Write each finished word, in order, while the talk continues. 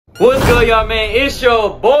What's good, y'all, man? It's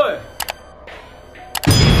your boy.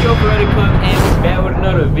 It's your Ready Cook, and we're back with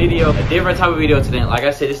another video, a different type of video today. Like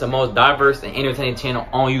I said, it's the most diverse and entertaining channel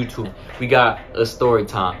on YouTube. We got a story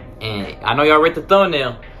time, and I know y'all read the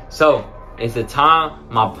thumbnail. So it's the time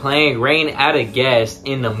my plane ran out of gas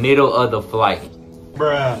in the middle of the flight,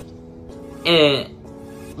 bruh.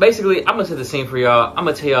 And basically, I'm gonna set the scene for y'all. I'm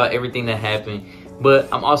gonna tell y'all everything that happened, but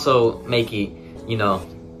I'm also make it, you know.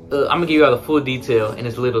 I'm gonna give y'all the full detail in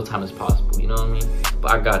as little time as possible, you know what I mean?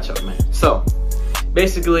 But I got y'all, man. So,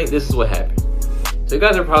 basically, this is what happened. So you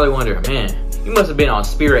guys are probably wondering, man, you must have been on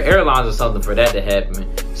Spirit Airlines or something for that to happen.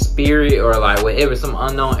 Spirit or like whatever, some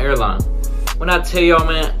unknown airline. When I tell y'all,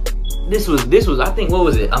 man, this was, I think, what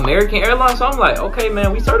was it? American Airlines? So I'm like, okay,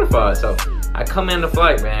 man, we certified. So I come in the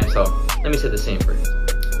flight, man. So let me set the scene for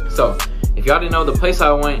you. So if y'all didn't know, the place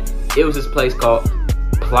I went, it was this place called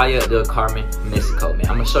Playa del Carmen, Mexico, man.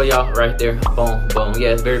 I'm gonna show y'all right there. Boom, boom.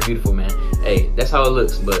 Yeah, it's very beautiful, man. Hey, that's how it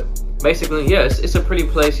looks. But basically, yeah, it's a pretty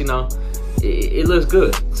place, you know. It looks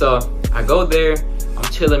good. So I go there. I'm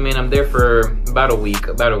chilling, man. I'm there for about a week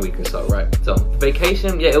or so, right? So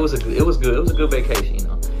vacation, yeah, it was good. It was a good vacation, you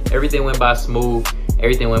know. Everything went by smooth.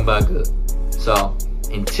 Everything went by good. So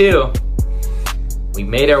until we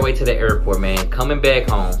made our way to the airport, man. Coming back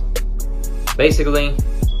home. Basically,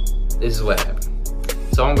 this is what happened.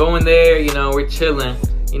 So I'm going there, you know, we're chilling,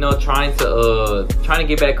 you know, trying to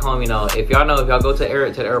get back home, you know. If y'all go to the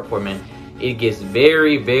airport, man, it gets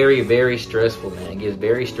very, very, very stressful, man. It gets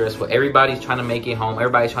very stressful. Everybody's trying to make it home.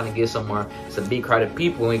 Everybody's trying to get somewhere. It's a big crowd of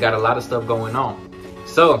people, and we got a lot of stuff going on.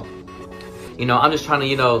 So, you know, I'm just trying to,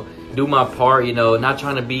 you know, do my part, you know, not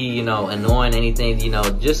trying to be, you know, annoying anything, you know,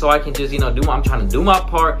 just so I can just, you know, I'm trying to do my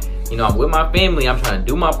part. You know, I'm with my family. I'm trying to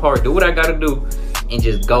do my part, do what I got to do, and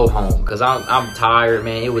just go home, cause I'm tired,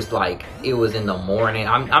 man. It was in the morning.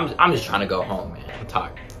 I'm just trying to go home, man. I'm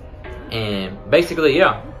tired. And basically,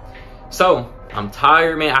 yeah. So I'm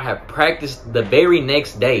tired, man. I have practice the very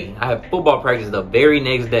next day. I have football practice the very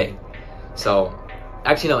next day. So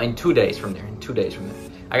actually, no, in 2 days from there.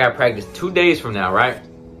 I got practice 2 days from now, right?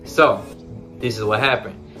 So this is what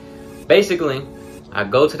happened. Basically, I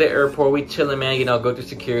go to the airport, we chilling, man, you know, go through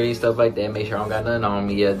security, stuff like that, make sure I don't got nothing on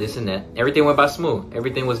me, yeah, this and that. Everything went by smooth.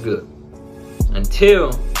 Everything was good.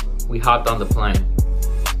 Until we hopped on the plane.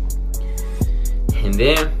 And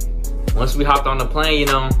then, once we hopped on the plane, you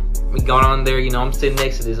know, we got on there, you know, I'm sitting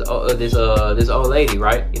next to this old lady,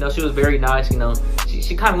 right? You know, she was very nice, you know.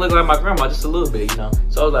 She kind of looked like my grandma just a little bit, you know.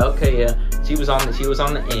 So I was like, okay, yeah. She was on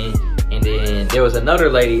the end. And then there was another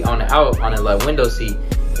lady on the like window seat.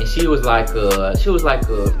 And she was like I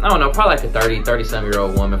don't know, probably like a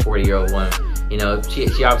 30-some-year-old woman, 40-year-old woman. You know, she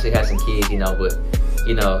obviously had some kids, you know, but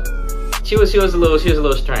you know, she was a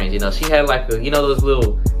little strange. You know, she had like you know, those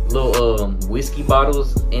little whiskey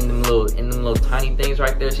bottles in them little tiny things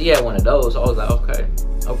right there. She had one of those. So I was like,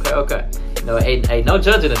 okay. You know, ain't no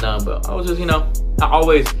judging of none, but I was just, you know, I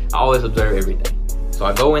always observe everything. So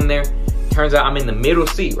I go in there. Turns out I'm in the middle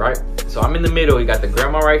seat, right? So I'm in the middle. You got the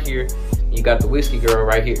grandma right here. You got the whiskey girl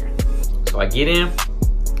right here. So I get in,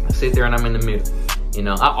 I sit there, and I'm in the middle. You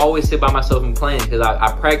know, I always sit by myself in planes because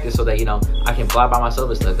I practice so that, you know, I can fly by myself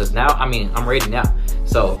and stuff. Because now, I mean, I'm ready now.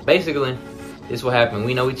 So basically, this is what happened.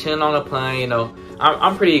 We chilling on a plane, you know.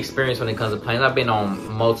 I'm pretty experienced when it comes to planes. I've been on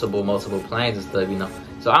multiple planes and stuff, you know.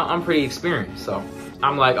 So I'm pretty experienced. So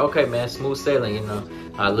I'm like, okay, man, smooth sailing, you know.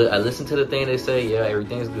 I listen to the thing they say, yeah,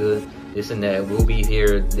 everything's good, this and that. We'll be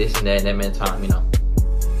here, this and that, in that minute time, you know.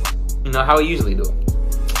 You know how we usually do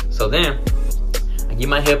it. So then I get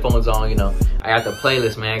my headphones on, you know. I got the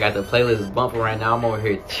playlist, man. I got the playlist bumping right now. I'm over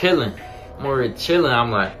here chilling.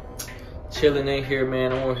 I'm like chilling in here,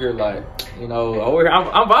 man. I'm over here like, you know, over here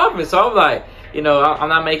I'm vibing. So I'm like, you know, I'm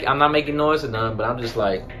not making noise or nothing, but I'm just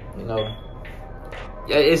like, you know,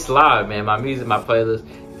 yeah, it's live, man. My music, my playlist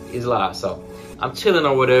is live. So I'm chilling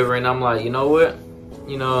or whatever, and I'm like, you know what?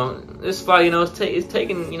 You know, this flight, you know, it's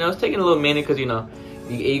taking a little minute because, you know,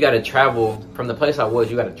 you got to travel from the place I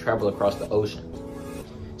was. You got to travel across the ocean.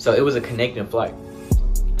 So it was a connecting flight.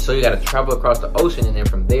 So you got to travel across the ocean, and then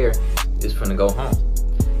from there, it's gonna go home.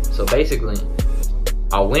 So basically,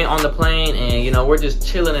 I went on the plane, and you know, we're just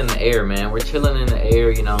chilling in the air, man. We're chilling in the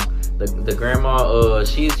air, you know. The grandma,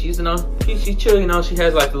 she's you know, she's chill, you know. She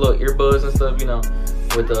has like the little earbuds and stuff, you know,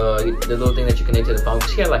 with the little thing that you connect to the phone.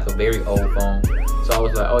 She had like a very old phone. So I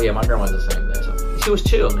was like, oh yeah, my grandma's the same thing. So she was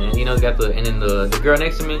chill, man. You know, and then the girl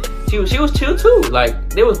next to me, she was chill too. Like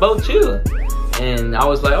they was both chill. And I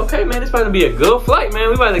was like, okay, man, it's about to be a good flight, man.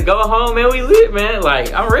 We about to go home, man. We lit, man.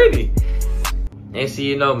 Like, I'm ready. Next thing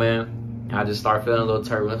you know, man, I just start feeling a little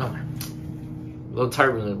turbulent. I'm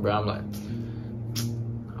like, bro. I'm like,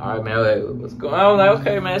 all right, man, like, what's going on? I was like,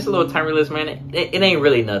 okay, man, it's a little turbulence, man. It ain't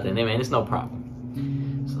really nothing, man. It's no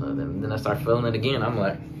problem. So then I start feeling it again. I'm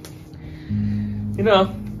like, you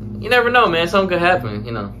know, you never know, man. Something could happen,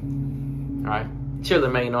 you know. All right,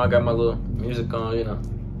 chilling, man. You know, I got my little music on, you know.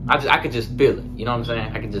 I could just feel it, you know what I'm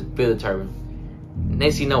saying? I could just feel the turbulence.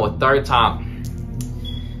 Next you know, a third time,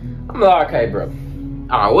 I'm like, okay, bro.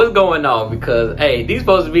 All right, what's going on? Because, hey, these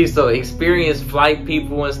supposed to be so experienced flight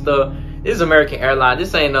people and stuff. This is American Airlines.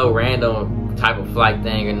 This ain't no random type of flight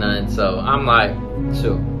thing or nothing. So I'm like,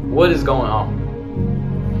 sure, what is going on?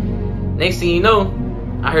 Next thing you know,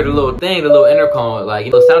 I heard a little thing, the little intercom, like,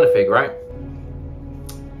 you know, sound effect, right?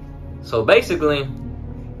 So basically,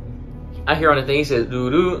 I hear on the thing, he says,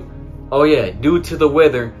 doo-doo. Oh yeah, due to the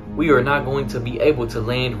weather, we are not going to be able to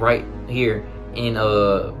land right here in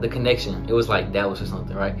the connection. It was like Dallas or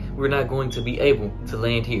something, right? We're not going to be able to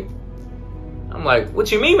land here. I'm like, what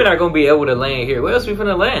you mean we're not going to be able to land here? Where else we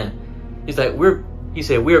finna land? He's like, he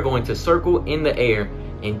said, we are going to circle in the air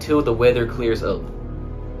until the weather clears up.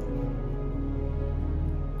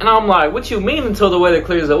 And I'm like, what you mean until the weather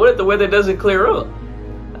clears up? What if the weather doesn't clear up?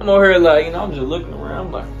 I'm over here like, you know, I'm just looking around.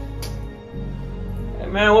 I'm like, hey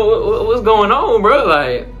man, what's going on, bro?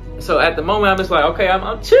 Like, so at the moment, I'm just like, okay,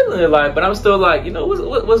 I'm chilling, like, but I'm still like, you know,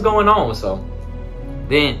 what's going on? So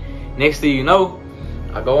then next thing you know,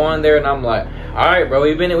 I go on there and I'm like, all right, bro,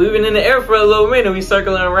 we've been in the air for a little minute. We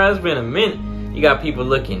circling around. It's been a minute. You got people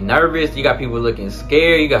looking nervous. You got people looking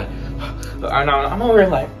scared. You got, I'm over here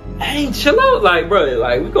like, hey, chill out, like, bro,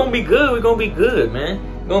 like, we gonna be good. We gonna be good,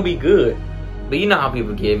 man. We gonna be good. But you know how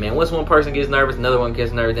people get, man. Once one person gets nervous, another one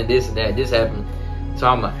gets nervous, and this and that, this happens. So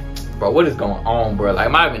I'm like, bro, what is going on, bro? Like,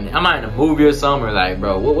 am I in a movie or something? Or like,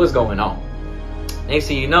 bro, what's going on? Next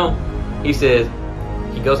thing you know, he says,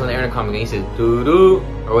 he goes on the intercom again. He says, doo-doo,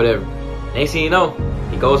 or whatever. Next thing you know,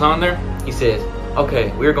 he goes on there. He says,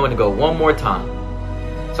 okay, we're going to go one more time.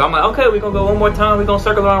 So I'm like, okay, we're going to go one more time. We're going to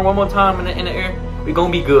circle around one more time in the air. We're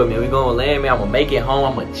going to be good, man. We're going to land, man. I'm going to make it home.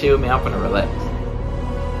 I'm going to chill, man. I'm going to relax.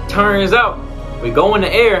 Turns out, we go in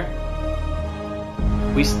the air.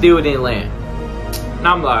 We still didn't land. And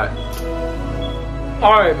I'm like,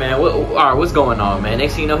 all right, man. All right, what's going on, man?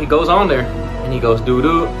 Next thing you know, he goes on there. And he goes,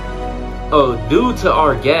 doo-doo. Oh, due to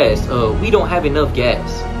our gas, we don't have enough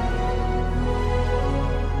gas.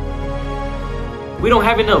 We don't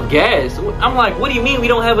have enough gas. I'm like, what do you mean we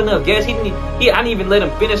don't have enough gas? I didn't even let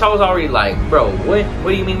him finish. I was already like, bro, what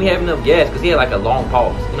do you mean we have enough gas? Because he had like a long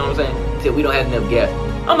pause. You know what I'm saying? He said, we don't have enough gas.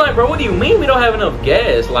 I'm like, bro, what do you mean we don't have enough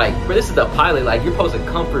gas? Like, bro, this is the pilot. Like, you're supposed to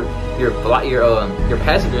comfort your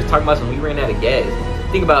passengers. Talking about some we ran out of gas.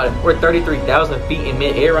 Think about it. We're 33,000 feet in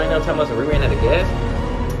mid-air right now. Talking about some we ran out of gas.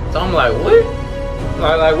 So I'm like, what?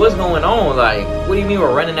 Like, what's going on? Like, what do you mean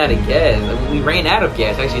we're running out of gas? Like, we ran out of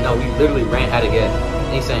gas. Actually, no, we literally ran out of gas.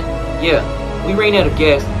 And he's saying, yeah, we ran out of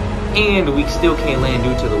gas and we still can't land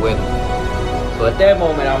due to the weather. So at that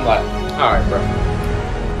moment, I'm like, all right, bro.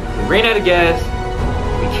 We ran out of gas.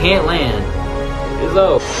 We can't land. It's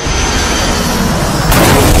over.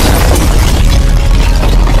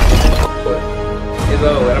 It's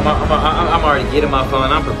over. I'm already getting my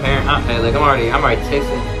phone. I'm preparing. I'm already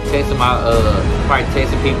texting my I'm already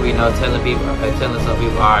texting people. You know, telling some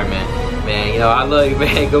people, all right, man, you know, I love you,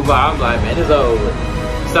 man. Goodbye. I'm like, man, it's over.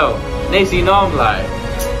 So next thing you know, I'm like,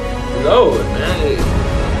 it's over, man.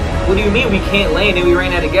 What do you mean we can't land and we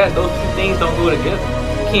ran out of gas? Those two things don't go together.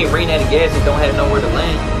 You can't run out of gas and don't have nowhere to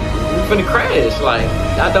land. We're finna crash. Like,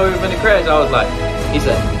 I thought we were finna crash. I was like, he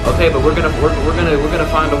said, okay, but we're gonna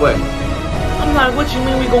find a way. I'm like, what you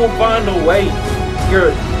mean we gonna find a way?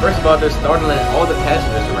 First of all, they're startling all the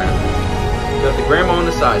passengers around. You got the grandma on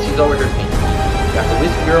the side, she's over here panicking. You got the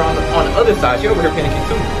whiskey girl on the other side, she over here panicking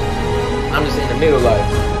too. I'm just in the middle like,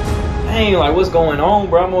 dang, like what's going on,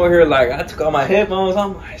 bro? I'm over here like, I took all my headphones.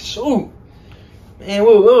 I'm like, shoot, man,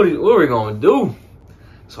 what are we gonna do?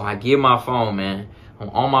 So I get my phone, man. I'm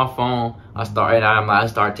on my phone. I start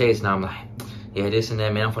texting. I'm like, yeah, this and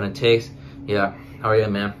that, man. I'm gonna text. Yeah. Oh yeah,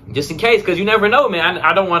 man. Just in case, because you never know, man.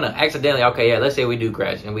 I don't want to accidentally, okay, yeah, let's say we do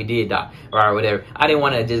crash and we did die or whatever. I didn't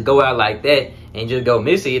want to just go out like that and just go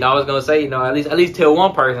missing. You know, I was gonna say, you know, at least tell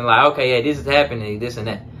one person like, okay, yeah, this is happening, this and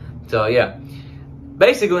that. So yeah,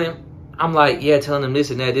 basically, I'm like, yeah, telling them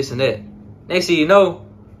this and that, this and that. Next thing you know,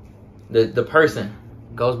 the person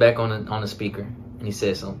goes back on the speaker and he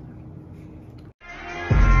says something.